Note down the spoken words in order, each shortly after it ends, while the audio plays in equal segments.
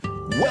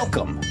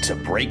Welcome to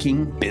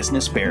Breaking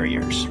Business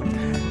Barriers,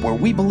 where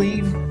we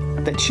believe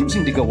that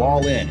choosing to go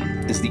all in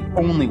is the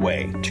only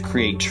way to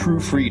create true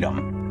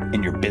freedom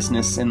in your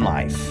business and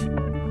life.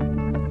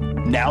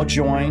 Now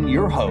join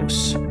your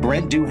hosts,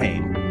 Brent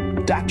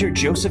Duhame, Dr.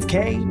 Joseph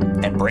Kay,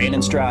 and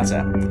Brandon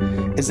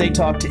Straza, as they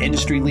talk to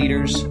industry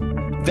leaders,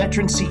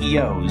 veteran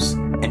CEOs,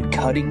 and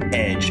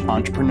cutting-edge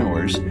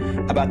entrepreneurs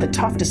about the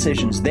tough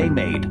decisions they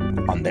made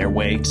on their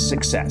way to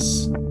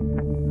success.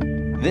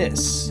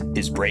 This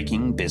is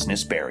Breaking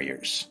Business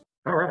Barriers.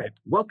 All right.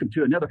 Welcome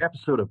to another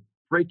episode of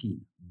Breaking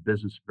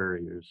Business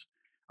Barriers.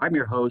 I'm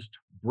your host,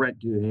 Brent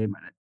Duhame,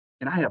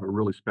 and I have a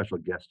really special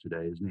guest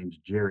today. His name's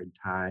Jared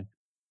Tye.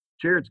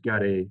 Jared's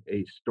got a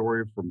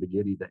story from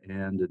beginning to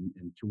end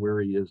and to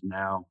where he is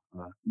now.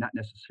 Not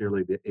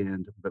necessarily the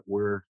end, but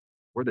where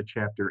the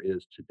chapter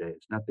is today.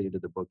 It's not the end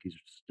of the book. He's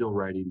still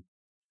writing.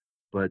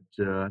 But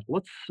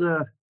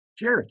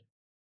Jared,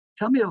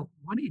 why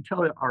don't you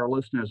tell our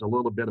listeners a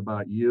little bit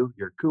about you?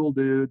 You're a cool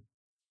dude,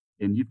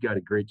 and you've got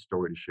a great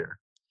story to share.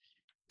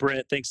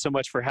 Brent, thanks so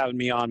much for having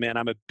me on, man.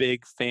 I'm a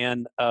big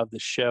fan of the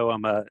show.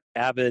 I'm an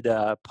avid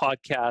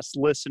podcast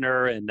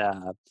listener and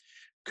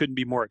couldn't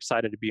be more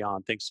excited to be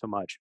on. Thanks so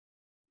much.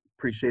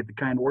 Appreciate the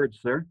kind words,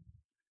 sir.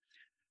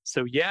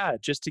 So yeah,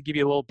 just to give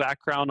you a little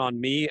background on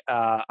me,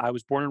 I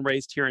was born and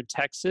raised here in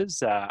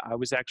Texas. I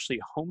was actually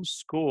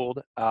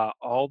homeschooled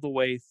all the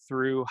way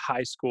through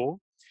high school.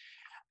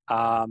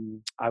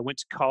 I went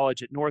to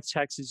college at North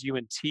Texas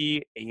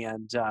UNT,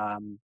 and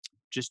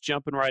just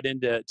jumping right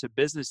into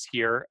business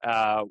here.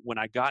 When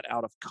I got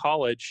out of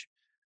college,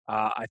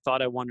 I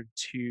thought I wanted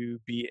to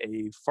be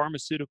a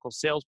pharmaceutical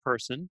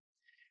salesperson.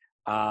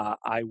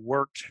 I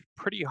worked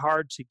pretty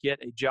hard to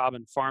get a job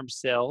in farm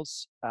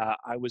sales.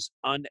 I was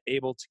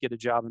unable to get a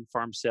job in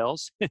farm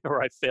sales,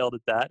 or I failed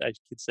at that, I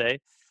could say.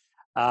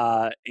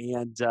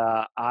 And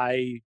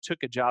I took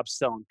a job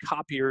selling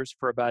copiers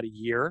for about a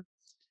year.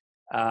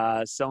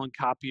 Selling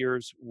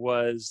copiers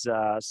was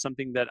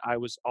something that I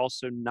was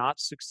also not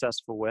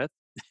successful with.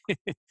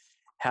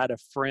 Had a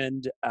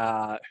friend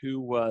who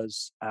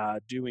was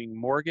doing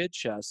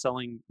mortgage,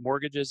 selling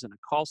mortgages in a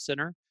call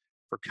center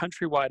for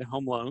Countrywide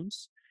Home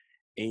Loans.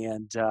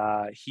 And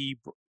he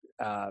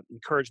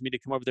encouraged me to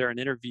come over there and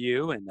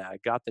interview, and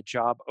got the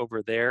job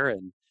over there.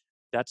 And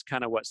that's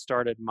kind of what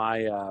started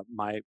my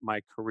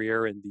my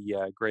career in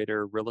the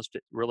greater real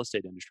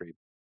estate industry.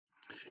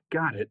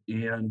 Got it.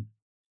 And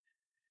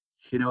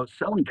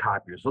selling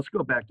copiers. Let's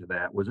go back to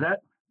that. Was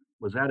that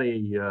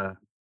a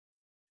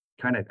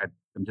kind of?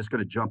 I'm just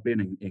going to jump in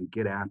and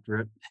get after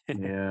it,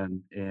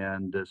 and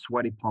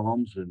sweaty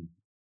palms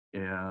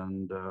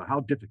and how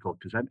difficult?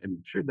 Because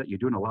I'm sure that you're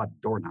doing a lot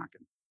of door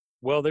knocking.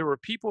 Well, there were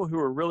people who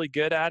were really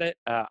good at it.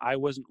 I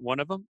wasn't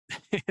one of them.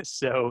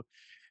 So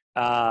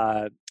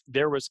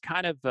there was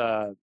kind of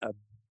a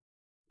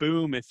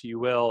boom, if you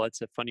will.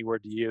 It's a funny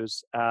word to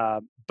use,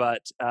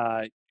 but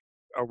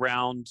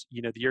around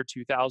the year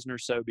 2000 or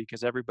so,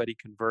 because everybody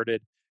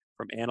converted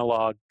from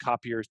analog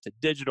copiers to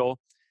digital.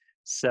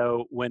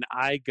 So when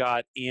I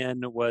got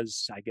in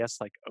was, I guess,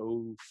 like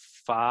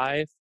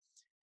 2005,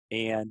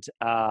 and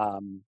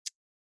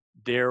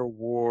there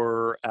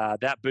were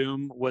that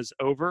boom was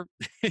over.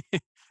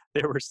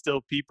 There were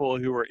still people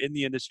who were in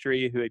the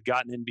industry who had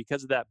gotten in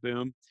because of that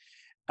boom,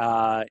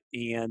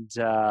 and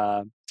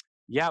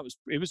yeah,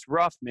 it was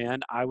rough,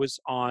 man. I was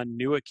on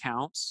new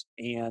accounts,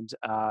 and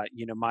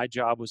my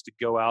job was to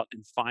go out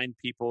and find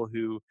people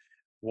who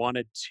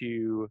wanted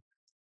to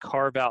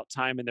carve out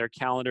time in their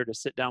calendar to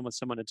sit down with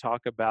someone and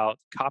talk about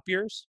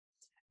copiers.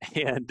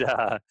 And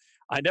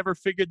I never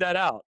figured that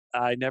out.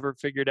 I never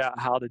figured out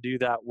how to do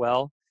that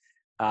well.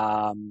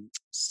 But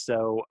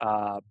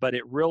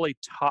it really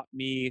taught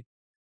me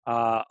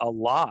a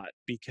lot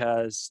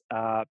because,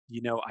 I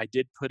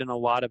did put in a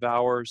lot of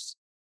hours,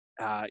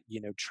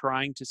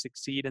 trying to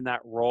succeed in that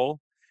role.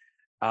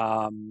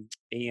 Not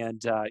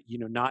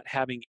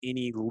having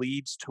any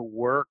leads to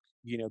work,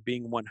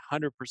 being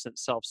 100%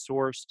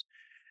 self-sourced,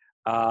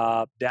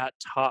 that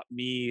taught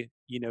me,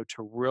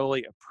 to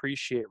really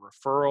appreciate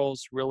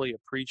referrals, really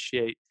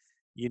appreciate,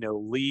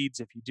 leads.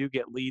 If you do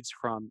get leads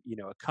from,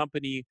 a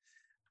company.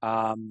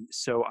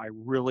 So I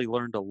really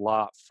learned a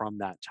lot from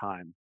that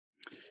time.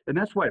 And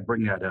that's why I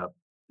bring that up.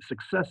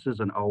 Success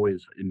isn't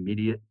always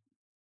immediate,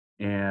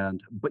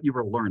 but you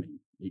were learning,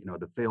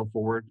 to fail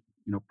forward,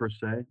 per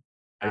se.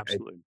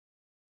 Absolutely.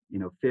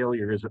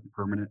 Failure isn't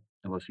permanent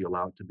unless you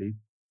allow it to be.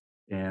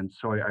 And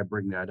so I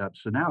bring that up.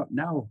 So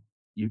now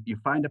you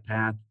find a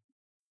path,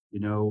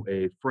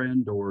 a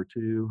friend or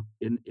two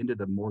into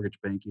the mortgage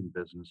banking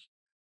business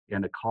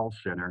and a call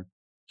center.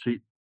 So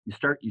you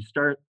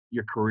start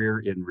your career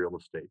in real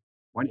estate.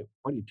 Why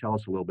don't you tell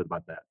us a little bit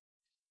about that?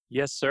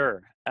 Yes,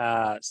 sir.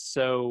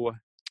 So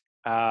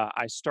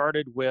I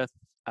started with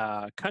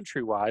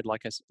Countrywide,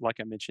 like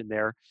I mentioned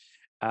there.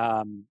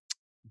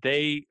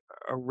 They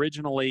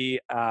originally,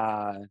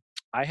 I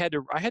had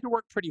to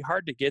work pretty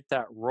hard to get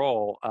that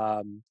role.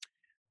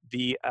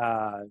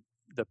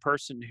 The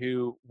person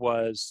who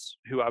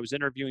I was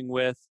interviewing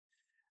with,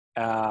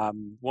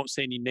 won't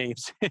say any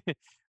names,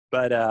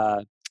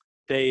 but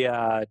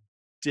they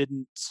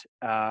didn't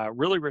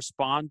really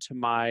respond to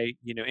my,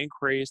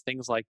 inquiries,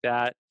 things like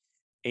that.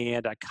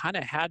 And I kind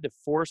of had to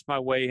force my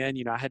way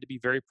in. I had to be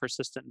very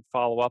persistent and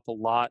follow up a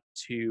lot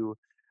to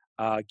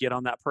get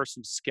on that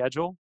person's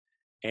schedule.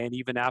 And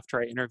even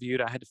after I interviewed,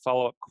 I had to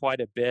follow up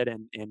quite a bit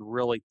and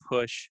really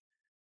push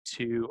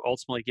to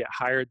ultimately get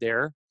hired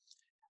there.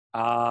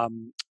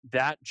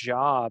 That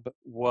job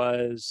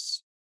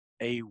was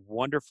a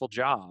wonderful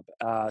job.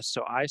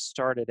 So I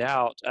started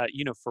out,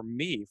 for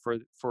me, for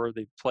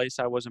the place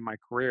I was in my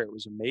career, it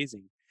was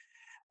amazing.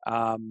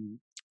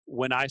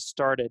 When I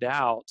started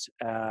out,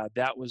 at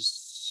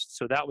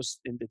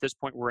this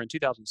point we're in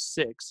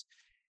 2006,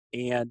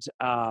 and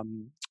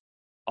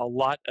a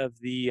lot of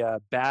the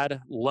bad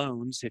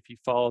loans, if you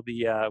follow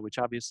which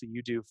obviously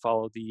you do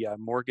follow the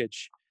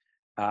mortgage,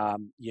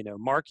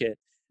 market.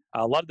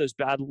 A lot of those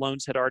bad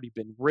loans had already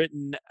been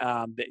written.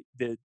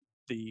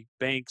 The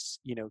banks,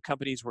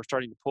 companies were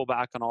starting to pull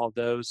back on all of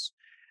those.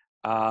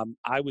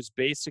 I was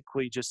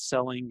basically just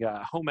selling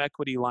home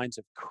equity lines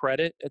of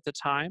credit at the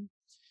time,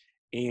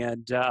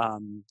 and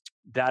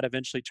that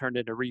eventually turned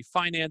into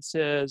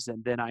refinances,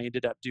 and then I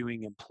ended up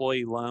doing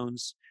employee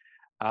loans.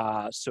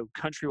 So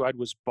Countrywide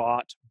was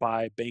bought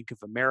by Bank of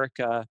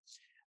America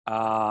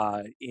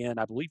in,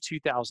 I believe,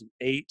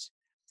 2008.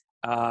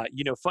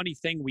 Funny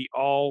thing, we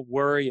all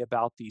worry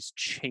about these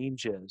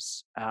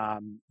changes.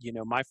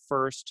 My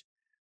first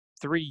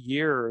 3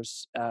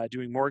 years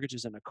doing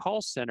mortgages in a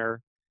call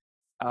center,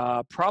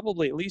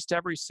 probably at least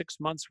every 6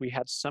 months we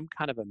had some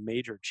kind of a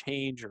major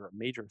change or a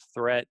major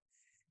threat.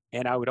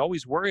 And I would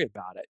always worry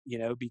about it,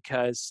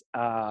 because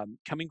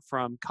coming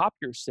from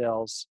copier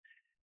sales,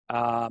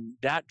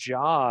 that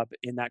job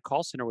in that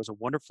call center was a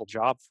wonderful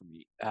job for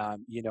me.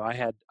 I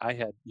had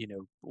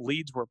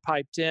leads were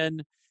piped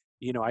in.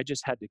 I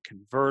just had to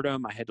convert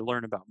them. I had to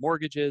learn about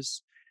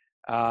mortgages,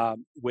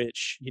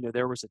 which,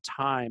 there was a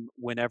time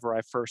whenever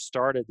I first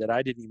started that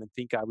I didn't even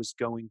think I was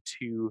going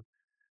to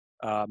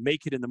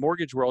make it in the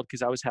mortgage world,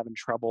 because I was having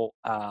trouble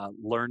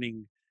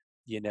learning,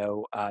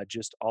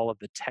 just all of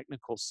the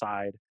technical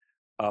side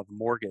of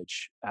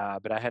mortgage.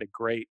 But I had a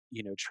great,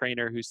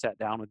 trainer who sat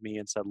down with me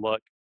and said,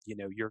 look,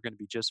 you're going to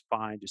be just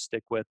fine. Just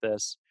stick with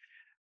this.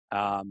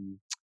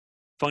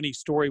 Funny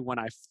story, when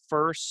I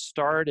first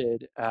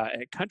started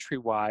at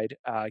Countrywide,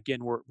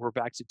 again, we're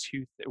back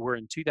to we're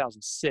in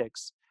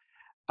 2006.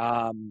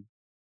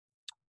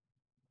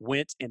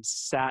 Went and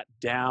sat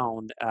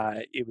down.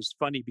 It was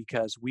funny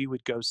because we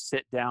would go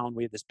sit down.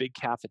 We had this big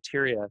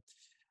cafeteria,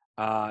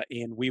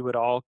 and we would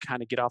all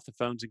kind of get off the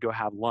phones and go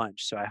have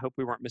lunch. So I hope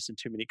we weren't missing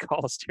too many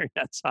calls during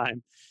that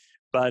time.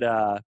 But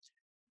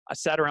I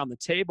sat around the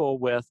table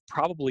with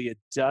probably a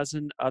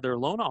dozen other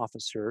loan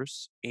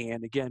officers,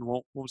 and again,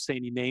 won't say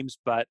any names,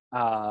 but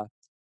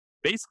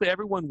basically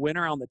everyone went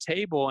around the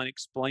table and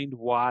explained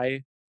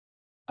why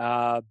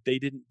they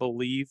didn't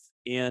believe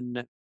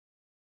in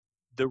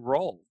the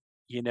role.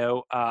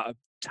 A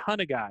ton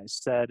of guys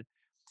said,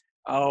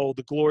 "Oh,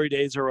 the glory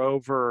days are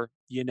over.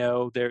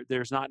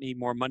 There's not any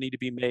more money to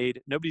be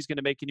made. Nobody's going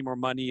to make any more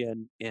money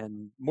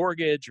in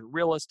mortgage or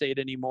real estate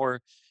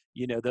anymore.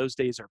 Those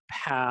days are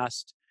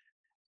past."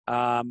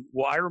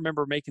 Well, I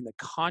remember making the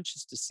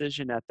conscious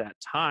decision at that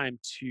time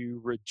to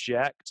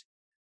reject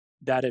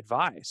that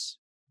advice,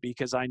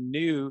 because I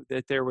knew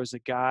that there was a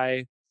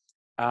guy.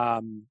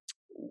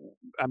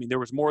 There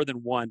was more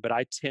than one, but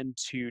I tend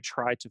to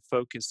try to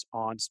focus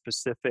on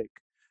specific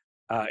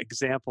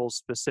examples,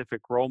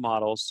 specific role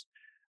models.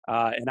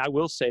 And I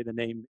will say the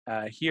name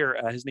here.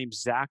 His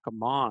name's Zach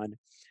Amon,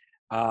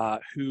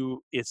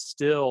 who is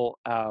still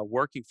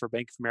working for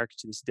Bank of America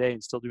to this day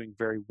and still doing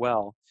very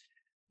well.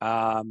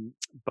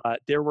 But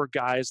there were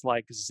guys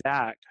like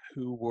Zach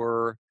who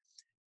were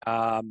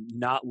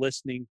not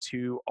listening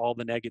to all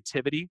the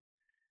negativity,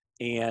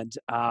 and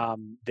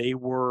they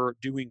were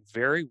doing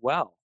very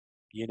well.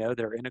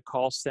 They're in a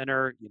call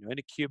center, in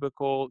a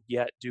cubicle,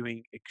 yet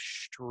doing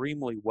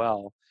extremely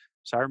well.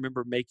 So I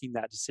remember making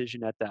that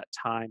decision at that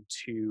time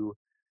to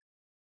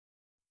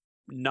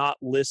not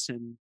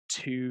listen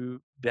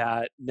to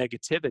that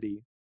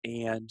negativity.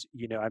 And,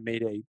 I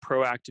made a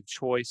proactive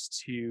choice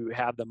to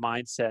have the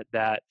mindset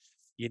that,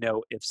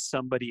 if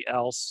somebody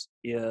else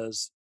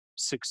is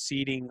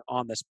succeeding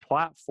on this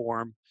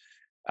platform,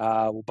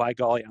 well, by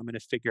golly, I'm going to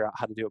figure out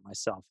how to do it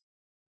myself.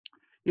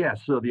 Yeah,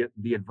 so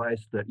the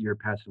advice that you're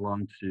passing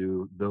along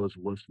to those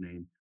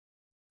listening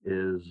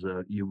is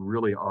you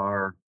really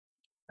are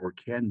or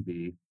can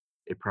be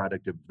a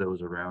product of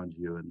those around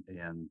you,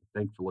 and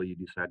thankfully you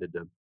decided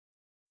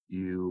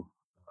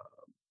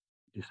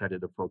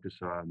to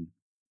focus on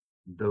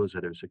those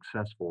that are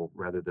successful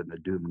rather than the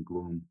doom and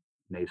gloom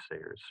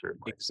naysayers.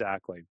 Certainly.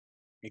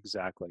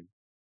 Exactly.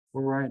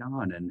 Well, right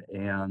on.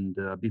 And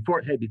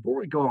before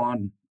we go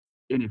on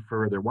any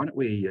further, why don't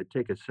we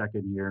take a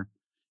second here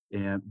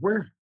and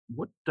what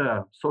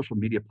social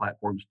media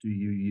platforms do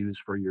you use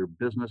for your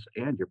business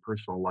and your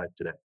personal life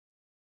today?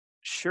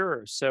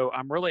 Sure. So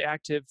I'm really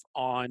active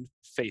on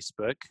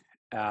Facebook.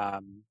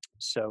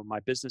 So my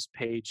business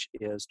page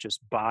is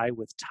just Buy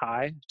with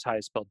Ty. Ty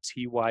is spelled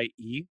Tye.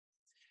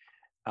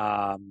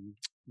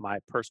 My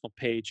personal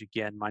page,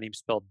 again, my name's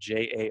spelled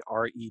Jared,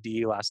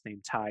 last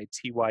name Ty,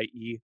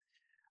 Tye.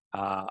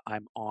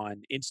 I'm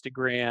on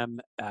Instagram,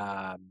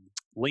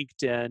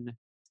 LinkedIn,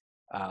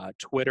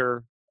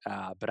 Twitter,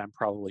 but I'm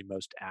probably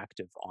most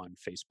active on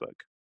Facebook.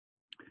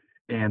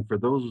 And for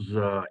those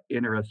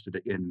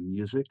interested in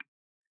music,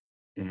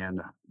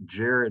 and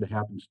Jared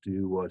happens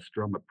to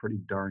strum a pretty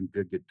darn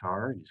good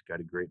guitar, and he's got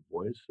a great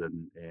voice,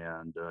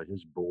 and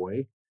his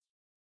boy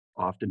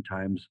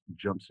oftentimes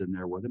jumps in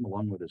there with him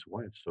along with his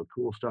wife. So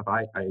cool stuff.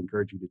 I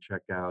encourage you to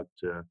check out,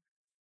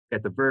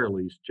 at the very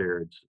least,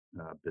 Jared's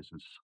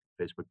business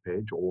Facebook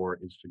page or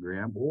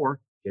Instagram, or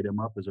hit him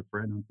up as a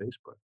friend on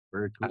Facebook.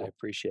 Very I cool.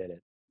 appreciate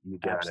it. You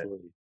got it.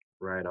 Absolutely.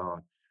 Right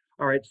on.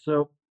 All right.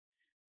 So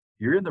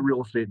you're in the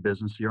real estate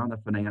business, you're on the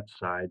finance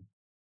side,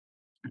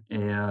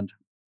 and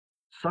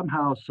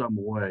somehow, some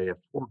way, a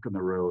fork in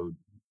the road,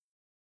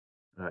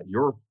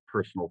 your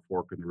personal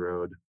fork in the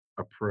road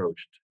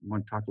approached. You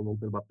want to talk a little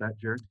bit about that,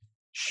 Jared?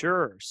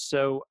 Sure.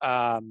 So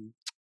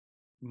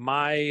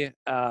my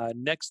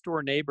next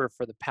door neighbor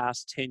for the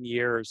past 10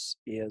 years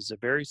is a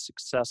very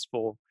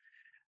successful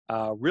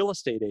real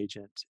estate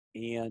agent.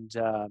 And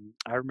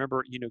I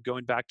remember,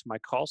 going back to my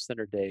call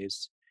center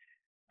days,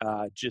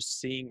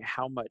 just seeing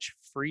how much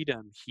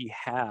freedom he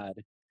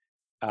had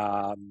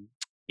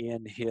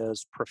in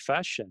his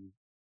profession,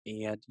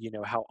 and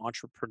how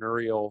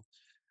entrepreneurial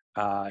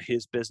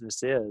his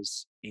business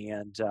is.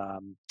 And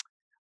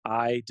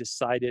I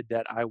decided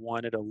that I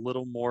wanted a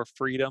little more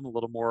freedom, a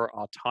little more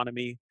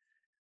autonomy,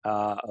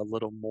 a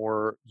little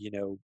more,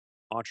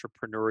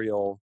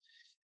 entrepreneurial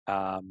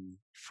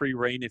free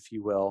reign, if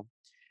you will.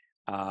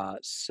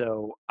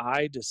 So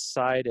I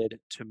decided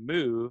to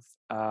move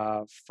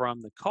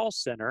from the call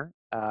center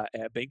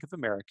at Bank of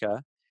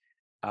America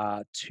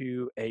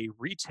to a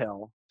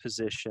retail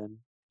position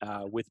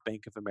with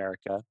Bank of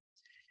America.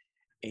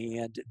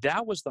 And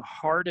that was the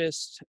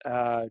hardest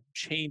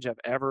change I've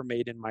ever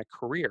made in my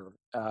career,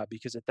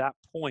 because at that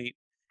point,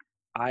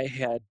 I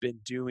had been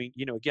doing,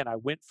 again, I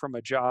went from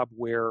a job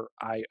where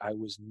I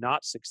was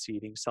not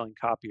succeeding selling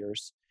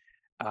copiers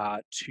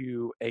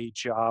to a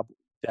job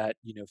that,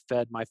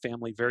 fed my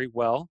family very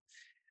well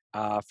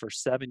for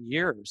 7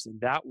 years. And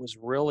that was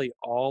really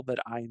all that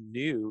I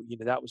knew.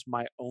 That was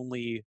my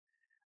only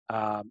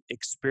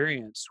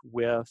experience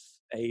with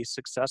a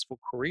successful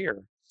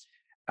career.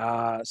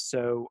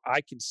 So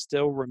I can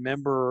still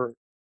remember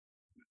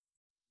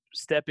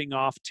stepping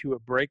off to a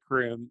break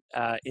room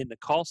in the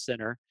call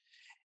center,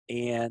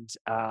 and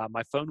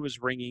my phone was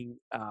ringing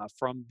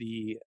from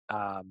the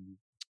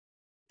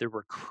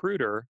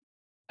recruiter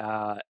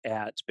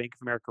at Bank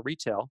of America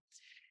Retail.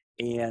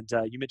 And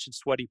you mentioned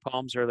sweaty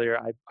palms earlier.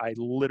 I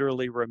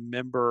literally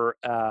remember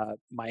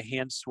my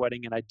hands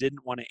sweating, and I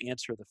didn't want to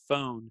answer the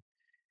phone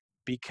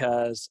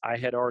because I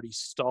had already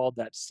stalled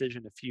that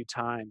decision a few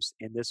times,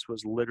 and this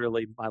was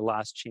literally my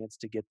last chance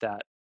to get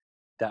that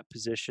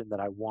position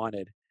that I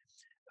wanted,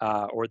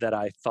 or that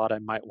I thought I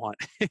might want.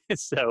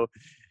 So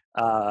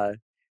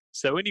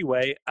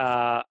anyway,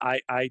 I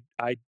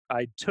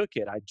took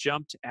it. I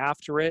jumped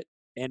after it,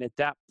 and at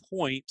that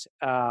point,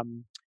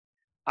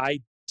 I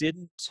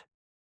didn't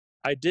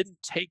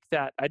take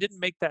that. I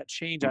didn't make that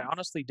change. I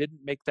honestly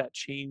didn't make that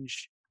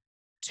change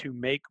to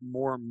make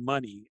more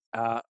money.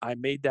 I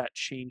made that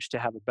change to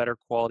have a better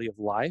quality of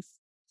life.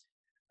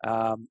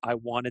 I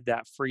wanted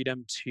that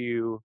freedom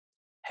to,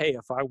 hey,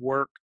 if I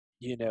work,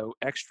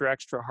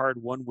 extra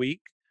hard one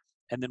week,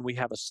 and then we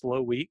have a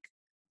slow week,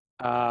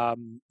 I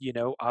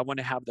want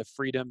to have the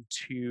freedom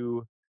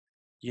to,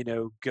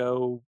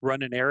 go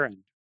run an errand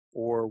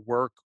or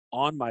work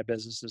on my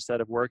business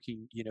instead of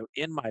working,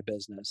 in my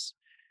business.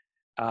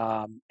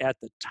 At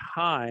the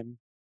time,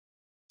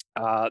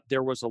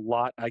 there was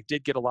I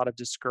did get a lot of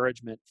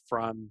discouragement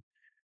from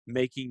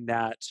making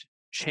that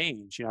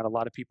change. A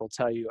lot of people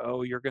tell you,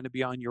 oh, you're going to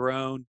be on your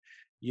own.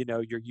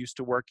 You're used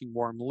to working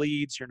warm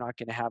leads. You're not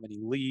going to have any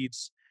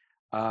leads.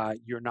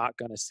 You're not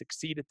going to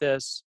succeed at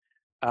this.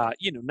 I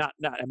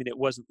mean, it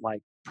wasn't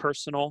like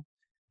personal,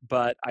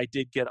 but I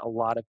did get a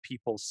lot of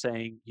people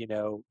saying,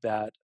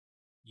 that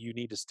you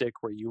need to stick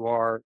where you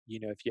are.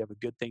 If you have a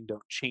good thing,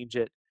 don't change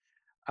it.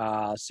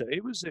 So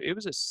it was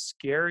a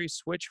scary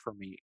switch for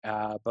me.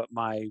 But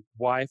my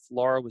wife,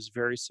 Laura, was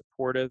very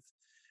supportive.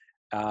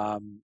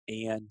 And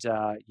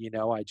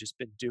I just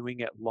been doing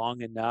it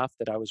long enough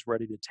that I was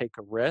ready to take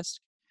a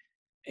risk,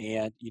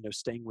 and,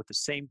 staying with the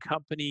same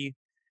company,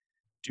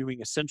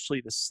 doing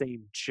essentially the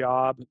same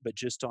job, but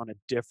just on a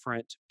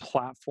different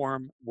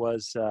platform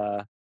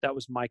that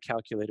was my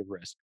calculated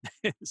risk.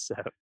 So,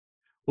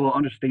 Well,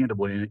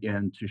 understandably,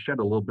 and to shed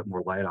a little bit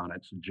more light on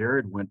it, so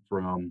Jared went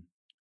from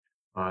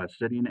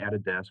sitting at a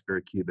desk or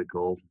a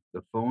cubicle,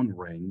 the phone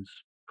rings,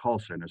 call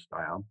center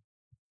style,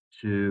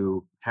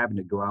 to having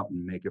to go out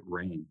and make it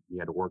rain. You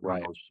had to work on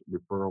right, those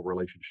referral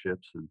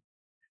relationships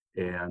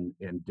and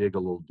dig a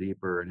little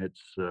deeper. And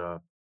it's,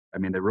 I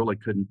mean, there really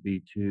couldn't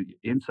be two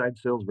inside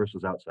sales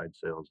versus outside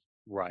sales.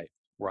 right,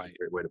 Right.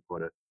 Great way to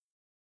put it.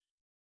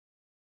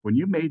 When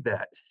you made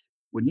that,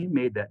 when you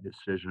made that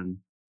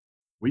decision,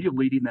 were you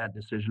leading that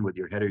decision with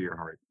your head or your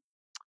heart?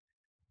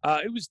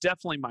 It was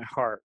definitely my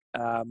heart.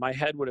 My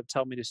head would have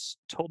told me to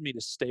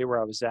stay where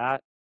I was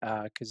at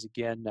because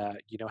again,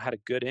 had a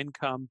good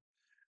income,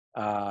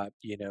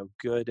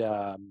 good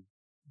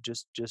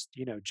just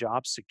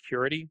job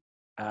security.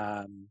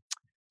 Um,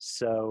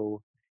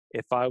 so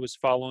if I was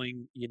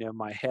following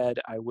my head,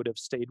 I would have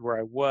stayed where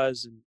I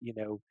was, and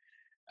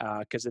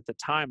because at the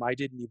time I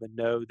didn't even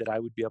know that I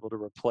would be able to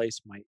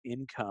replace my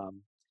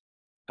income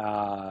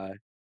uh,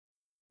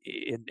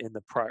 in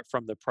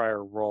from the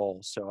prior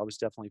role. So I was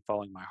definitely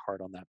following my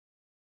heart on that.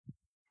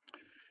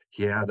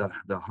 Yeah,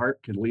 the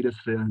heart can lead us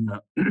in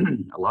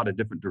a lot of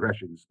different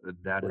directions.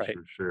 That is Right.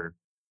 for sure.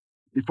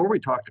 Before we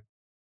talk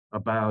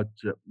about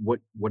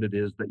what it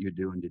is that you're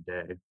doing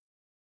today,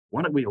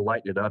 why don't we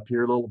lighten it up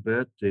here a little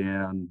bit?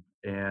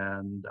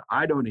 And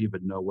I don't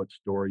even know what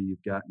story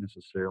you've got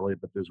necessarily,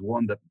 but there's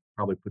one that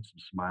probably puts some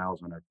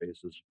smiles on our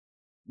faces.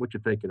 What you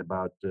thinking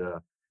about?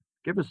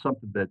 Give us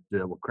something that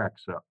will crack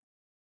us up.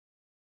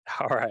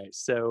 All right.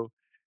 So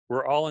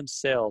we're all in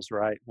sales,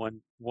 right?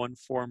 One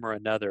form or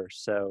another.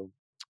 So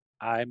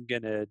I'm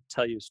gonna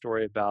tell you a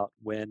story about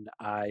when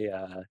I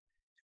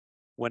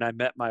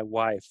met my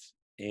wife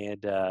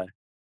and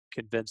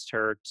convinced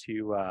her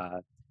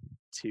to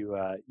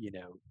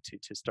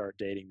start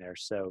dating there.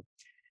 So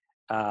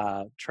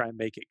try and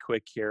make it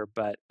quick here,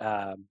 but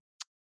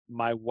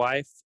my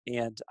wife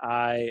and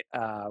I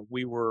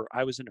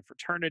was in a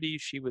fraternity.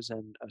 She was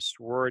in a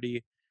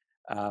sorority,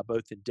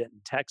 both in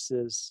Denton,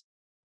 Texas.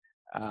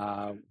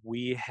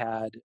 We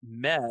had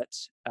met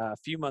a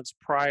few months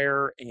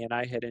prior, and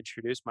I had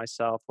introduced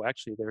myself. Well,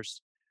 actually,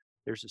 there's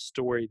a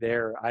story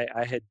there.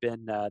 I had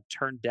been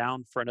turned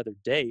down for another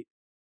date,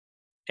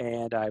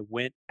 and I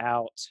went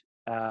out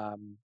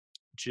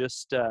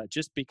just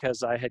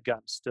because I had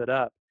gotten stood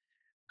up.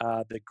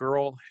 The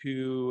girl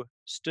who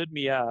stood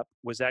me up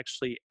was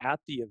actually at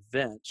the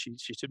event. She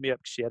stood me up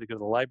 'cause she had to go to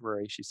the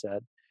library. She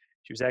said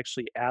she was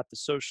actually at the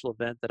social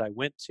event that I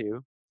went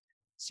to.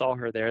 Saw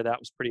her there. That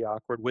was pretty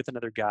awkward with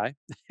another guy.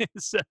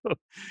 So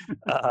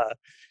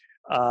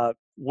uh,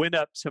 went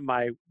up to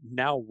my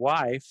now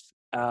wife.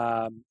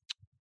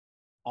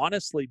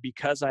 Honestly,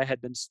 because I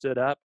had been stood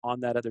up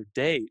on that other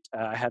date,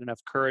 I had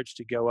enough courage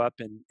to go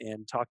up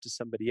and talk to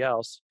somebody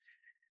else.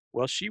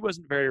 Well, she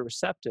wasn't very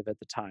receptive at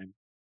the time.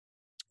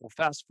 Well,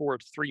 fast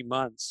forward 3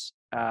 months,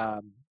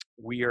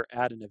 we are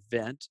at an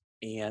event,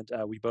 and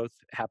we both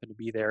happen to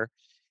be there.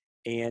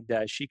 And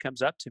she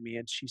comes up to me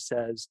and she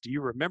says, "Do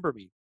you remember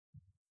me?"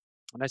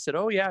 And I said,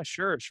 "Oh yeah,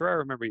 sure, I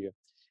remember you."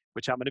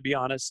 Which I'm going to be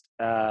honest,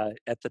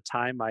 at the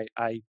time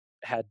I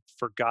had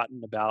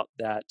forgotten about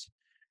that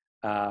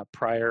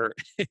prior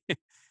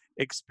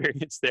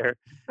experience there.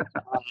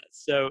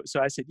 So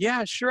I said,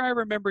 "Yeah, sure, I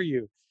remember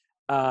you."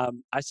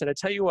 I said, "I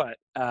tell you what."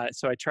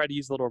 So I tried to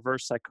use a little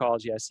reverse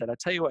psychology. I said, "I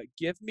tell you what,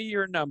 give me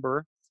your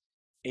number,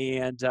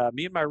 and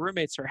me and my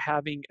roommates are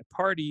having a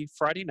party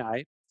Friday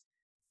night.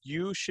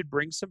 You should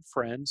bring some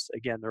friends."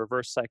 Again, the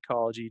reverse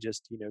psychology,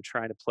 just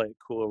trying to play it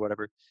cool or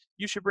whatever.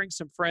 "You should bring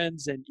some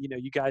friends, and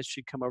you guys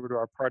should come over to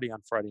our party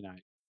on Friday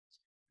night."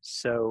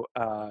 So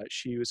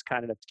she was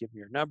kind enough to give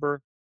me her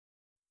number.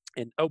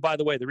 And oh, by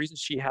the way, the reason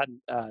she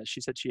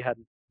said she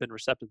hadn't been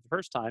receptive the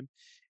first time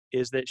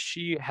is that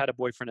she had a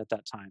boyfriend at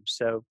that time.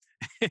 So,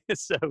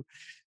 so,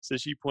 so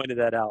she pointed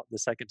that out the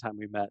second time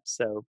we met.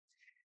 So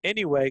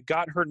anyway,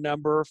 got her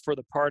number for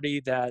the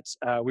party that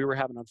we were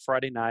having on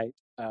Friday night.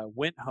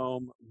 Went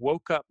home,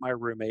 woke up my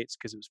roommates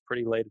because it was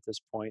pretty late at this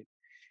point,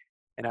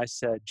 and I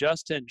said,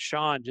 "Justin,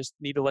 Sean, just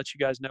need to let you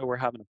guys know we're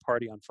having a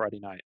party on Friday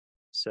night."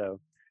 So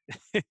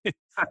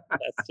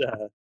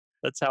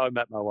that's how I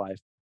met my wife.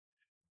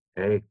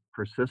 Hey,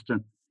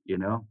 persistent,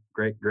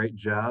 great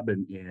job,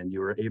 and you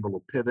were able to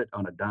pivot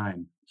on a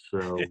dime.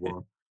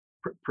 So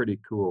pretty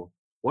cool.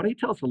 Why don't you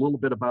tell us a little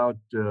bit about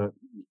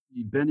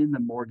you've been in the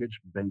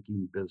mortgage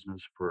banking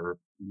business for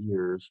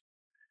years.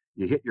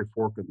 You hit your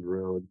fork in the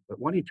road, but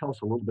why don't you tell us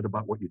a little bit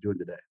about what you're doing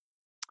today?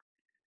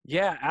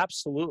 Yeah,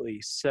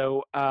 absolutely.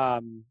 So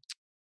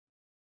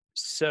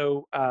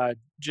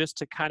just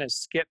to kind of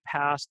skip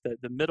past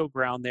the middle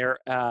ground there,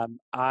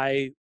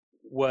 I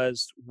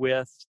was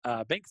with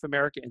Bank of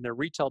America in their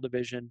retail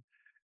division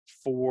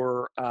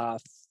for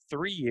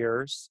 3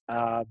 years.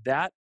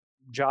 That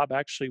job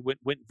actually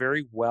went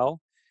very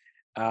well.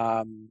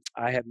 I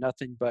have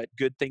nothing but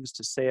good things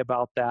to say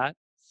about that.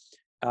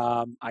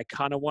 I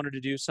kind of wanted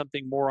to do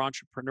something more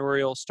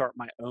entrepreneurial, start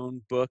my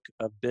own book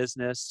of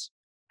business.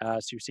 So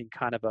you're seeing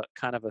kind of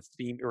a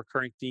theme, a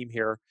recurring theme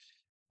here.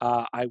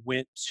 I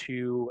went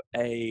to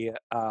a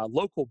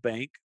local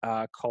bank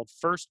called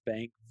First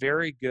Bank,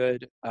 very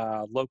good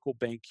local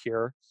bank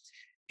here,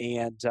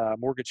 and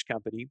mortgage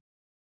company.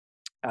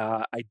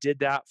 I did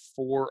that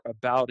for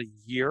about a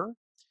year.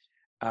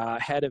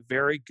 Had a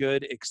very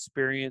good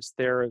experience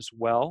there as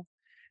well.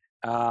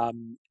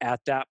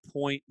 At that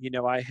point,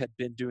 I had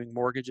been doing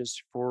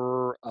mortgages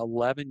for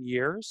 11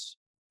 years,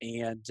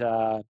 and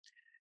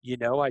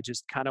I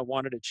just kind of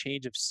wanted a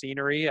change of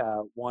scenery.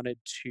 Wanted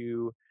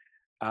to,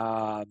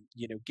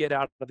 get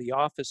out of the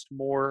office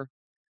more.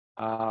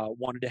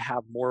 Wanted to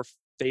have more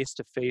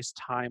face-to-face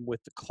time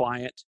with the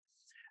client.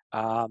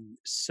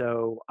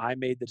 So I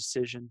made the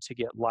decision to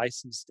get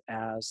licensed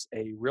as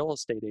a real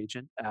estate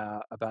agent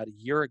about a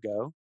year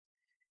ago,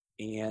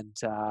 and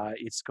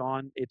it's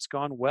gone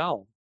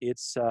well.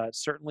 It's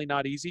certainly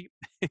not easy.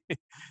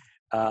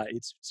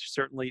 It's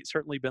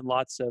certainly been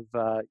lots of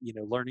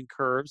learning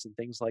curves and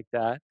things like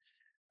that.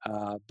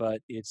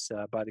 But it's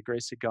by the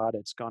grace of God,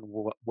 it's gone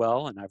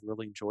well, and I've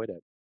really enjoyed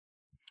it.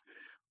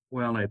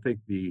 Well, I think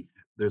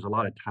there's a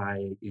lot of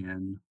tie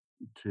in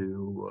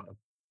to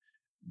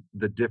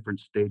the different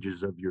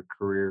stages of your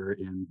career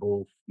in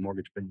both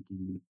mortgage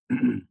banking,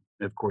 and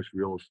of course,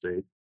 real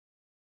estate.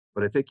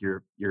 But I think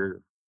your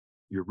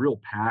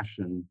real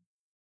passion,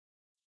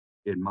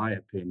 in my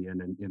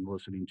opinion, and in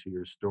listening to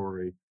your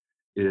story,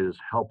 is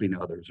helping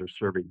others or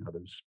serving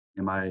others.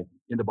 Am I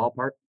in the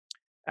ballpark?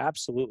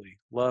 Absolutely,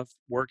 love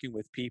working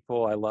with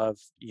people. I love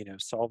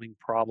solving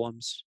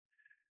problems.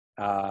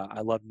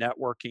 I love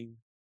networking.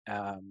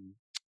 Um,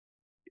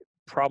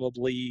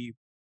 Probably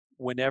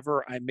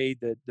whenever I made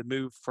the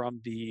move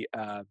from the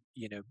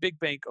big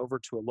bank over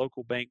to a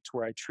local bank to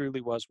where I truly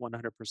was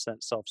 100%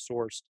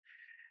 self-sourced,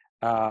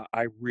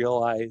 I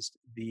realized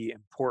the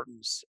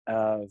importance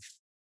of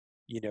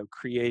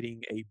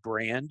creating a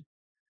brand,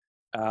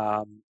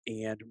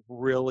 and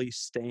really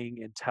staying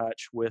in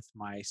touch with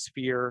my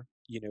sphere,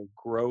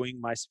 growing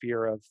my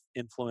sphere of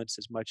influence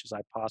as much as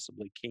I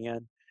possibly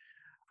can.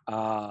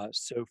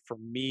 So for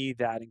me,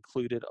 that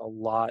included a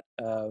lot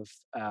of,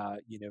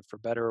 for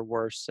better or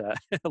worse,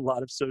 a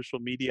lot of social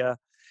media.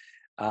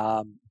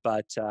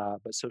 But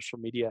social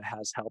media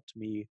has helped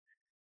me,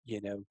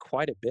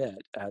 quite a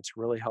bit. It's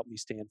really helped me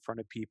stay in front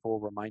of people,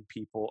 remind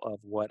people of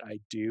what I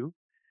do,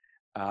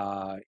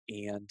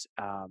 and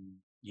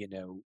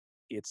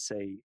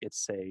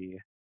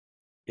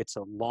it's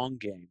a long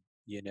game.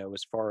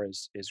 As far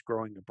as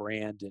growing a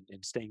brand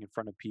and staying in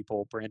front of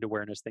people, brand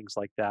awareness, things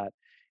like that.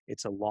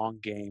 It's a long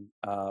game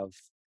of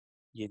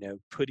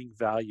putting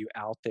value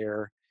out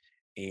there.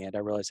 And I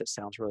realize that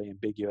sounds really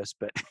ambiguous,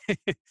 but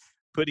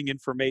putting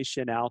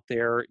information out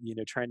there,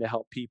 trying to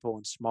help people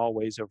in small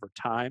ways over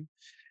time.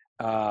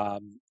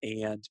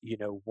 And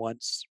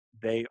once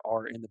they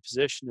are in the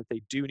position that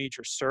they do need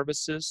your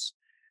services,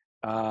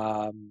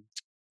 um,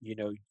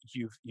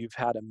 you've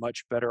had a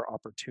much better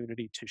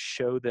opportunity to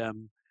show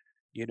them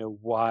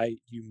why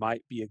you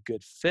might be a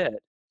good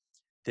fit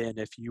than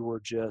if you were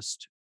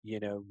just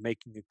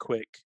making a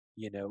quick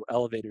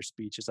elevator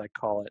speech, as I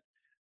call it,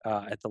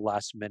 at the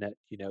last minute,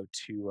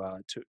 to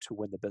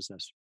win the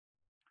business.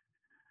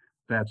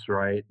 That's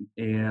right.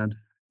 And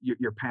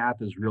your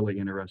path is really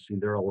interesting.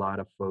 There are a lot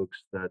of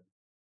folks that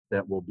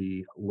will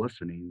be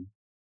listening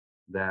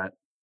that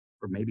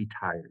are maybe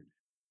tired,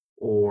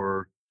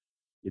 or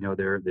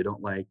they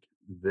don't like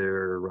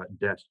their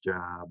desk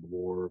job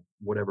or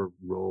whatever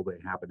role they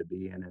happen to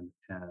be in,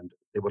 and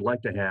they would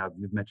like to have.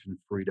 You've mentioned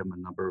freedom a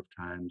number of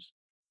times.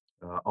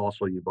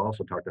 Also, you've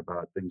also talked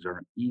about things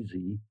aren't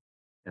easy,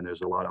 and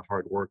there's a lot of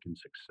hard work and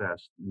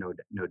success, no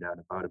doubt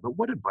about it. But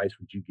what advice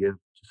would you give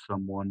to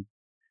someone,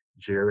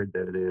 Jared,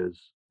 that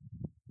is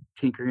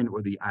tinkering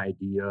with the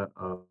idea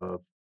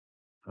of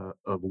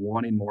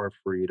wanting more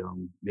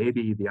freedom,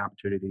 maybe the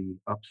opportunity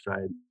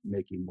upside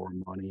making more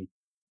money,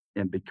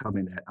 and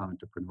becoming that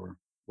entrepreneur?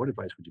 What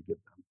advice would you give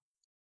them?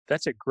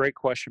 That's a great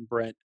question,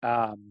 Brent.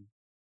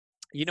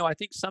 I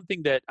think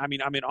something that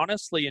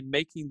honestly, in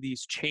making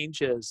these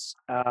changes,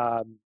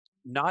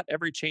 not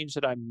every change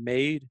that I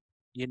made,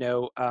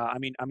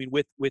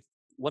 with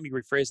let me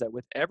rephrase that.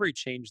 With every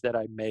change that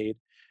I made,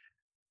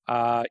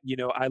 I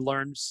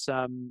learned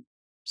some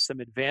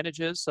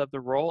advantages of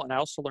the role, and I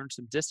also learned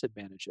some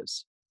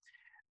disadvantages.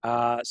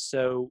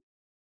 So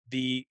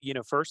the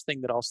first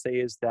thing that I'll say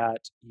is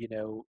that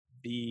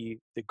the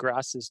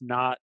grass is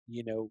not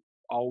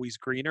always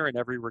greener in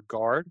every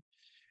regard.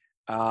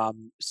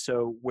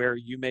 So where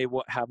you may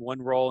have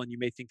one role and you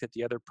may think that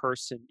the other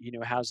person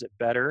has it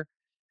better.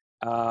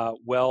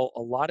 Well,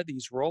 a lot of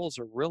these roles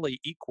are really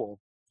equal,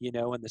 in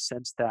the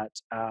sense that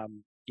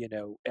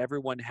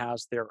everyone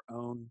has their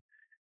own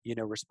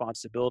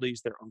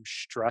responsibilities, their own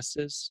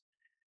stresses.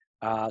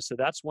 So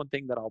that's one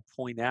thing that I'll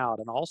point out,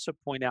 and also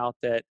point out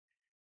that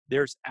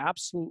there's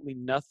absolutely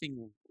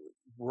nothing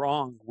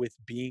wrong with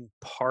being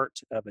part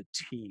of a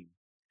team.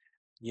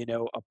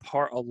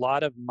 A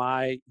lot of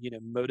my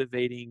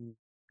motivating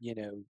you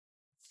know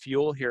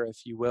fuel here,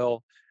 if you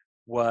will,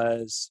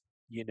 was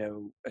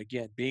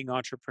again, being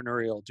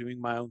entrepreneurial, doing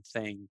my own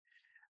thing.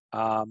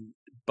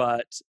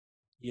 But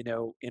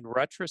in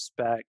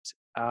retrospect,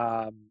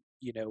 I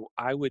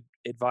would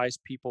advise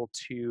people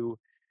to,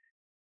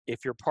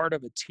 if you're part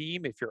of a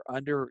team, if you're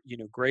under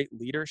great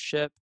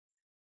leadership,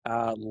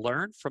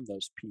 learn from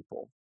those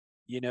people.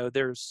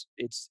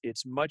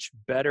 It's much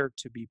better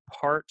to be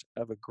part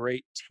of a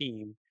great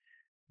team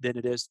than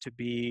it is to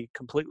be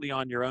completely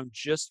on your own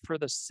just for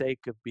the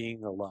sake of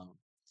being alone.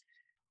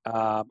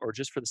 or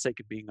just for the sake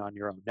of being on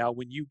your own. Now,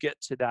 when you get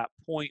to that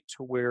point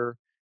to where,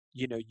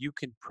 you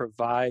can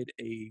provide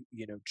a,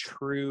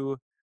 true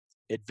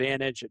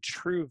advantage, a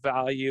true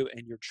value,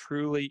 and you're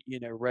truly,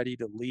 ready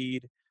to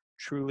lead,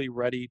 truly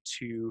ready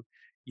to,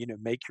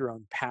 make your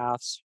own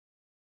paths,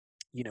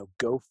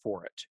 go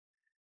for it.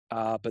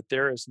 But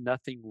there is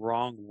nothing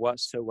wrong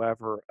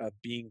whatsoever of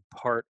being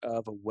part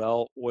of a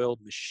well-oiled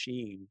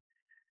machine,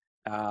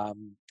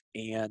 um,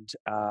 and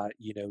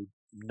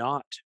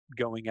not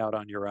going out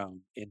on your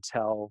own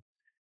until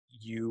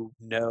you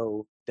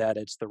know that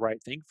it's the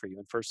right thing for you.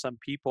 And for some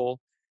people,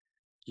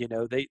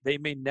 they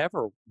may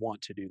never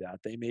want to do that.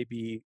 They may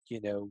be,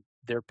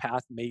 their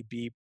path may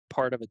be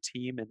part of a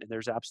team, and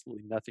there's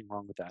absolutely nothing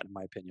wrong with that, in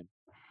my opinion.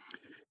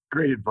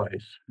 Great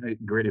advice.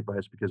 Great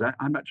advice because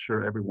I'm not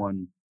sure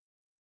everyone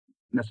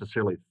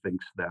necessarily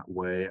thinks that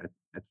way.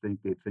 I think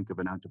they think of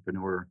an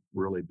entrepreneur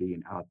really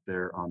being out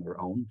there on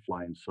their own,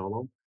 flying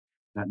solo,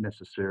 not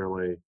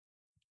necessarily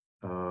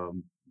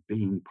um,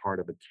 being part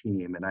of a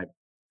team. And I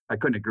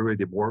couldn't agree with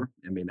you more.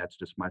 I mean, that's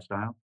just my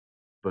style,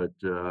 but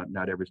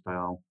not every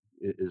style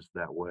is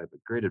that way.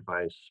 But great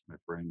advice, my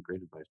friend.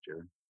 Great advice,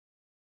 Jared.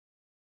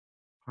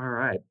 All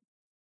right.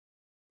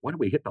 Why don't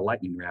we hit the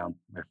lightning round,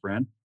 my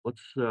friend?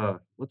 Let's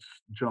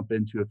jump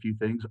into a few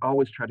things.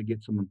 Always try to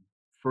get some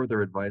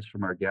further advice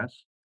from our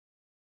guests.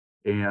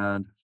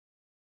 And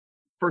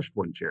first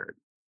one, Jared,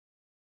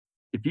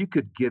 if you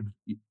could give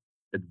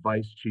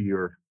advice to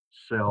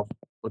yourself,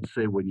 let's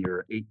say when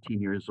you're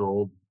 18 years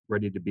old,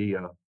 ready to be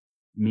a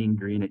mean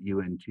green at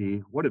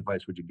UNT, what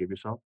advice would you give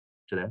yourself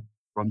today,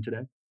 from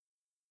today?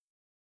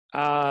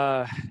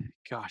 Uh,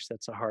 Gosh,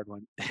 that's a hard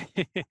one.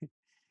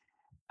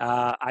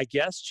 I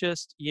guess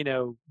just,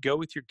 go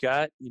with your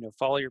gut,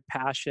 follow your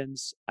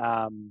passions.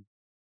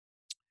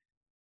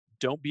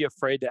 Don't be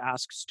afraid to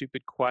ask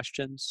stupid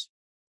questions.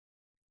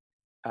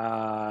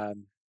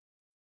 Um,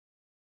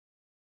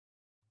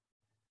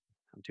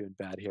 I'm doing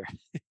bad here.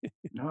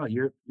 No,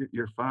 you're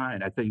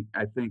fine. I think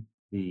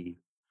the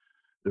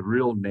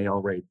real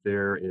nail right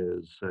there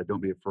is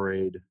don't be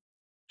afraid.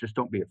 Just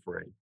don't be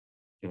afraid.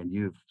 And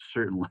you've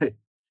certainly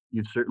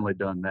you've certainly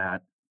done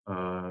that.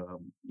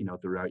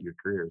 Throughout your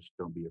careers.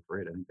 Don't be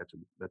afraid. I think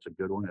that's a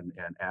good one. And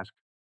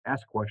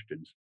ask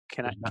questions.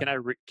 Can I There's not. can I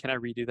re- can I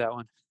redo that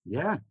one?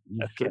 Yeah,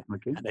 you Okay. certainly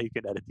I can. know you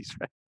can edit these,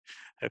 right?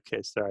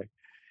 Okay, sorry.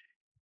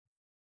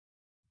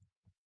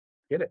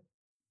 Get it.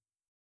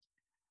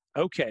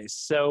 Okay,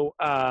 so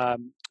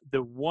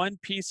the one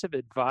piece of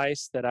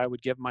advice that I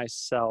would give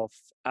myself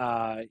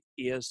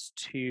is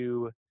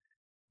to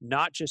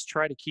not just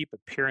try to keep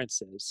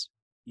appearances.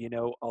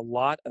 A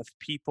lot of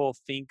people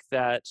think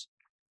that,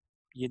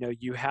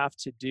 you have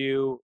to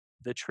do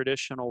the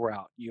traditional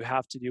route. You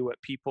have to do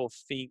what people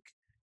think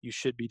you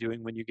should be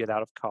doing when you get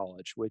out of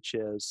college, which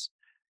is,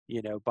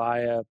 buy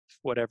a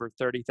whatever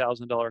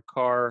 $30,000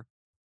 car,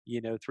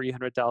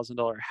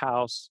 $300,000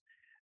 house,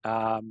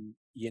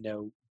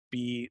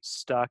 be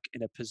stuck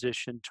in a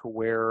position to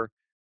where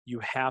you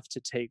have to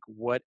take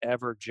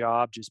whatever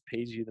job just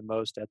pays you the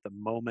most at the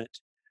moment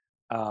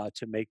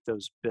to make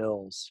those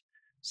bills.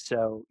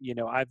 So,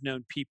 I've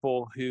known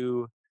people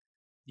who,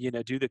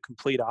 do the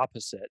complete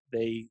opposite.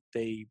 They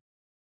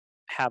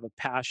have a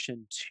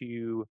passion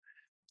to,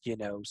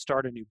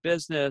 start a new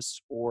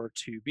business or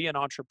to be an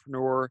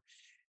entrepreneur,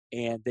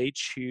 and they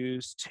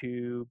choose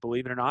to,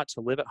 believe it or not,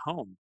 to live at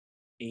home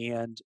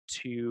and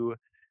to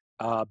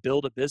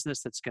build a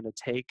business that's going to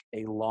take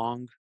a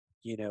long,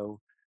 you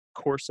know,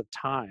 course of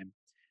time.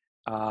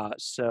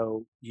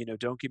 So,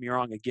 don't get me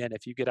wrong. Again,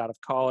 if you get out of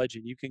college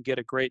and you can get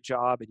a great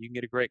job and you can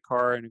get a great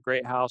car and a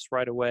great house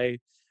right away,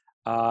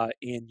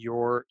 and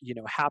you're,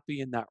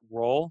 happy in that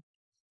role,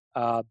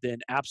 then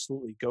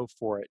absolutely go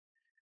for it.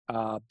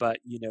 But,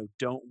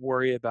 don't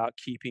worry about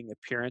keeping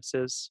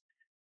appearances,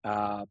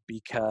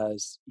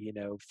 because,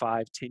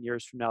 5, 10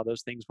 years from now,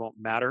 those things won't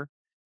matter.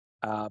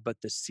 But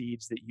the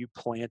seeds that you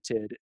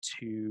planted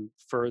to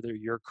further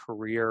your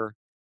career,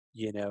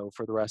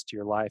 for the rest of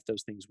your life,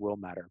 those things will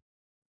matter.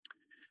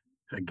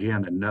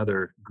 Again,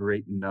 another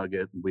great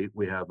nugget.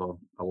 We have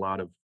a lot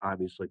of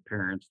obviously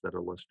parents that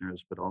are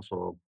listeners, but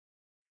also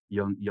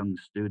young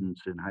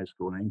students in high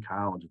school and in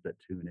college that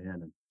tune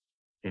in,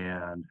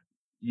 and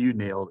you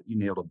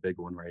nailed a big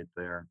one right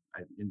there.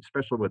 And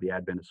especially with the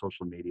advent of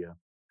social media,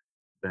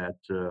 that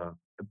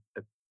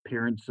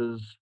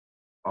appearances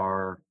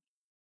are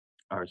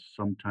are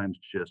sometimes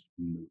just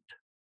moot.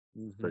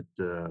 hmm But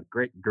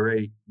great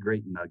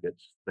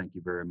nuggets. Thank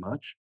you very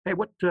much. Hey,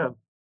 what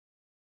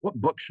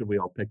book should we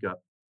all pick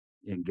up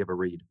and give a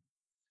read?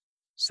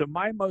 So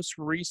my most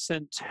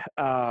recent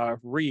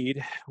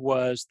read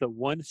was The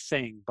One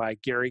Thing by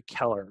Gary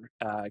Keller.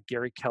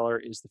 Gary Keller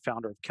is the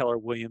founder of Keller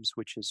Williams,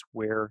 which is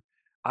where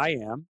I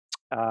am.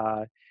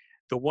 Uh,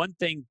 the One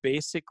Thing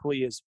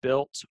basically is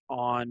built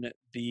on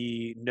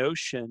the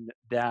notion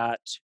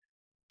that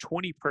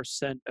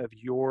 20% of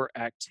your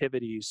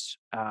activities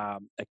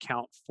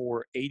account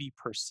for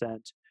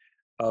 80%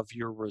 of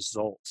your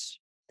results.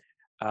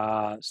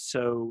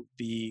 So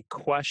the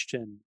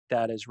question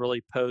that is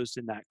really posed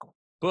in that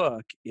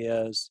book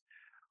is,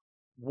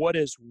 what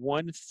is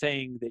one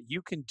thing that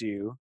you can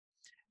do,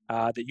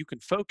 that you can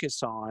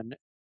focus on,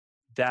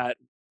 that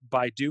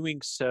by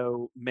doing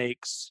so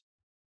makes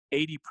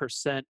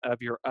 80%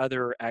 of your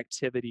other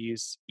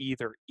activities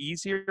either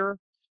easier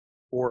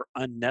or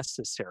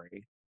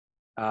unnecessary.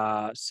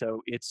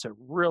 So it's a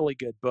really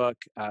good book.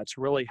 It's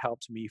really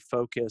helped me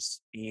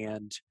focus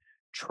and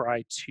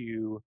try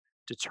to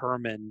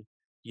determine,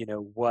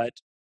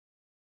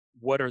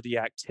 what are the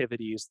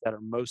activities that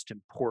are most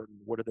important?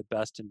 What are the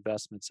best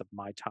investments of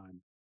my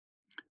time?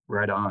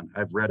 Right on.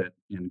 I've read it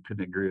and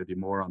couldn't agree with you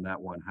more on that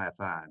one. High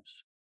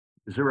fives.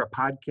 Is there a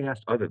podcast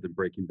other than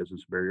Breaking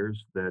Business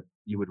Barriers that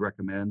you would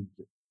recommend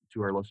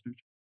to our listeners?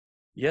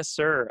 Yes,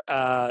 sir.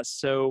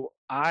 So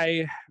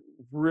I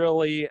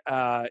really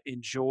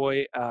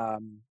enjoy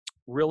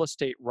Real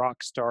Estate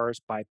Rock Stars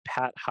by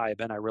Pat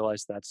Hyben. I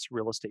realize that's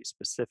real estate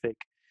specific,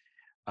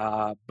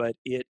 but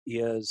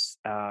it's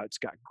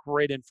got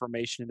great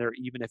information in there,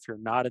 even if you're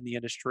not in the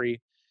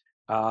industry.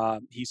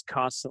 He's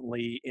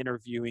constantly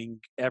interviewing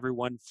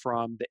everyone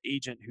from the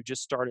agent who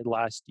just started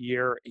last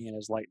year and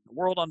is lighting the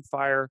world on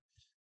fire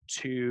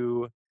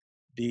to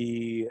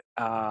the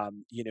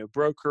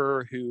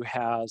broker who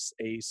has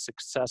a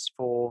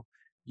successful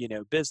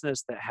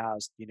business that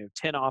has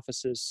 10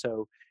 offices.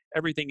 So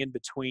everything in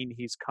between,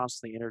 he's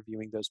constantly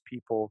interviewing those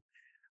people.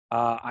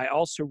 I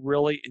also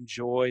really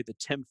enjoy the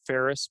Tim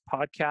Ferriss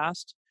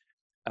podcast.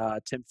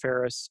 Tim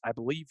Ferriss, I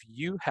believe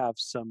you have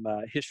some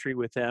history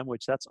with him,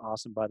 which that's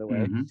awesome, by the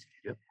way.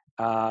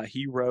 Yep.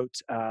 He wrote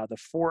The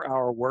 4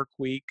 Hour Work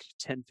Week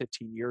 10,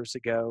 15 years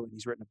ago, and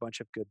he's written a bunch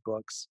of good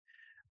books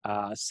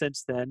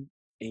since then.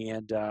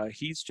 And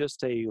he's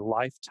just a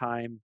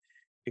lifetime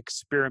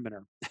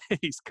experimenter.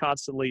 He's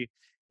constantly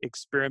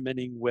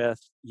experimenting with,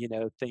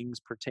 things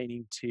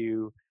pertaining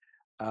to,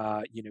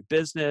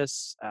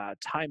 business,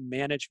 time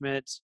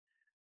management,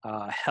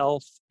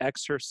 health,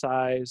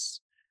 exercise,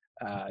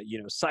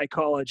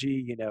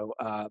 psychology,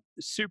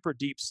 super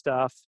deep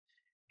stuff.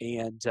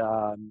 And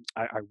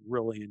I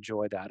really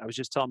enjoy that. I was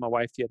just telling my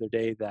wife the other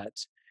day that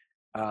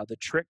the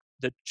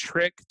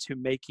trick to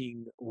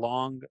making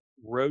long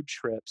road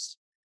trips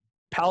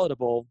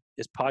palatable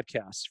is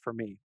podcasts for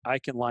me. I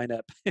can line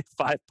up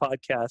 5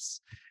 podcasts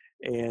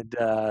and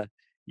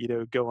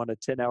go on a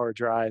 10-hour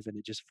drive and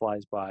it just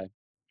flies by.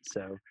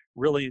 So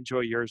really enjoy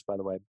yours, by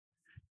the way.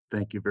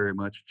 Thank you very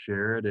much,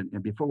 Jared.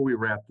 And before we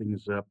wrap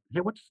things up, hey,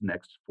 what's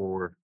next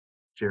for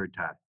Jared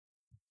Ty?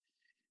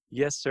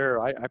 Yes, sir.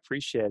 I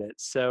appreciate it.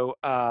 So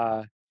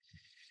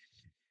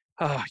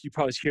you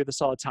probably hear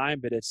this all the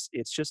time, but it's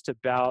just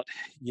about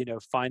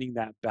finding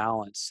that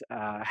balance.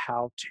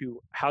 How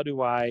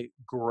do I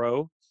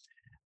grow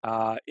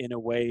in a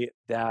way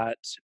that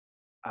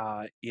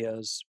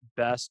is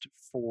best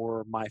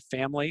for my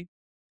family,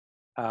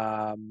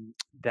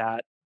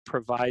 that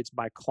provides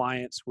my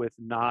clients with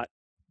not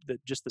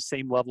just the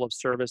same level of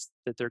service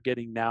that they're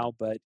getting now,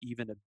 but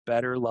even a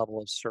better level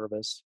of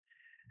service.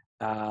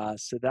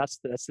 So that's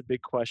the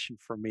big question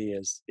for me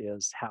is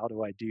how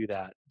do I do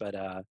that? But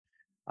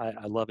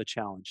I love a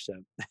challenge. So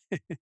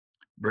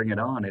Bring it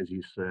on, as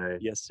you say.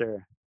 yes,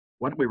 sir.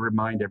 Why don't we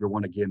remind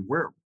everyone again,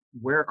 where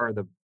are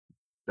the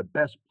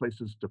best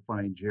places to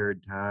find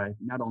Jared Ty?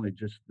 Not only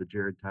just the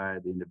Jared Ty,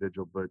 the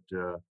individual, but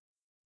the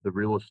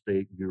real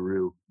estate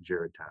guru,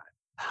 Jared Ty.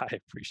 I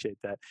appreciate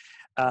that.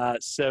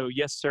 So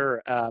yes,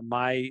 sir.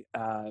 My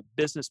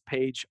business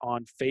page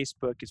on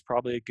Facebook is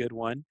probably a good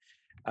one.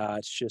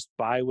 It's just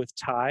Buy with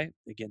Ty.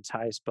 Again,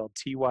 Ty is spelled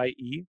Tye.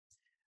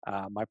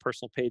 My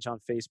personal page on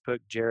Facebook,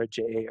 Jared,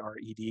 Jared,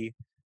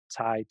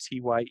 Ty,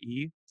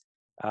 Tye.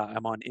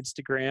 I'm on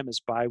Instagram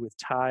as Buy with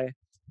Ty.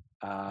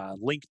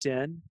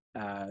 LinkedIn,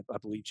 I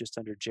believe just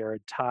under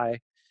Jared Ty.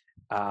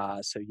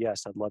 So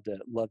yes, I'd love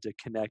to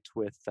connect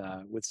with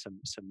some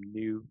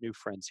new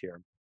friends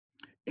here.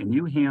 And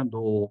you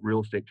handle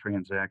real estate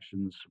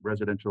transactions,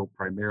 residential,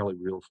 primarily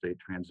real estate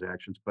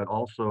transactions, but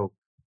also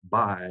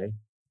buy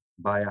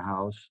a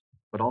house,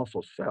 but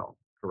also sell,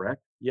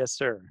 correct? Yes,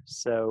 sir.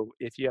 So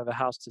if you have a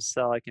house to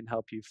sell, I can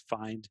help you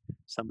find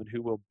someone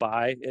who will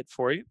buy it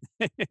for you.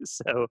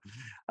 So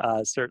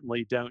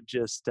certainly don't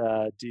just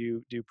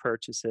do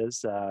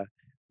purchases.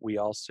 We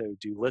also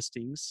do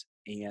listings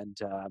and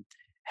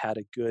had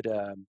a good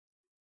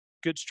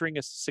string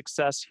of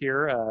success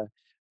here.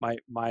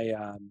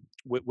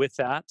 With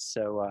that.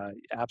 So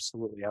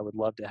absolutely, I would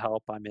love to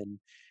help. I'm in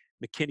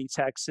McKinney,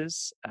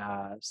 Texas.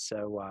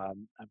 So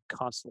I'm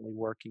constantly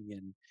working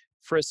in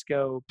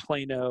Frisco,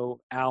 Plano,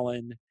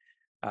 Allen,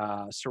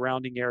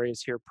 surrounding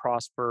areas here,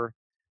 Prosper.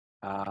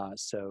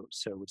 So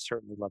would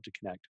certainly love to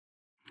connect.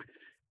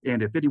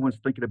 And if anyone's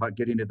thinking about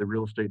getting into the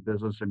real estate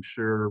business, I'm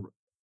sure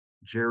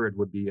Jared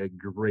would be a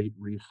great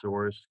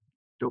resource.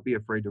 Don't be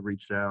afraid to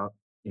reach out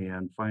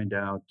and find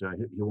out.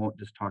 He won't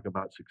just talk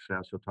about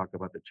success, he'll talk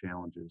about the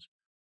challenges.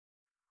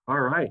 All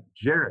right,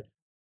 Jared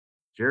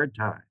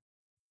Ty,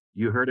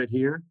 you heard it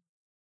here.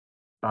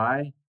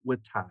 Buy with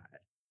Ty.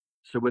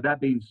 So with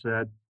that being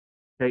said,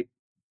 hey,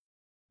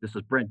 this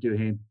is Brent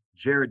Duhame,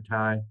 Jared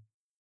Ty.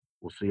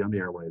 We'll see you on the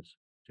airwaves.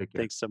 Take care.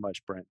 Thanks so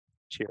much, Brent.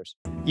 Cheers.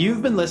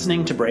 You've been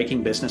listening to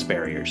Breaking Business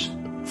Barriers.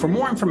 For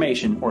more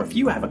information, or if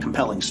you have a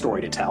compelling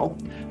story to tell,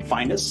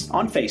 find us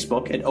on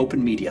Facebook at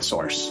Open Media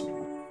Source.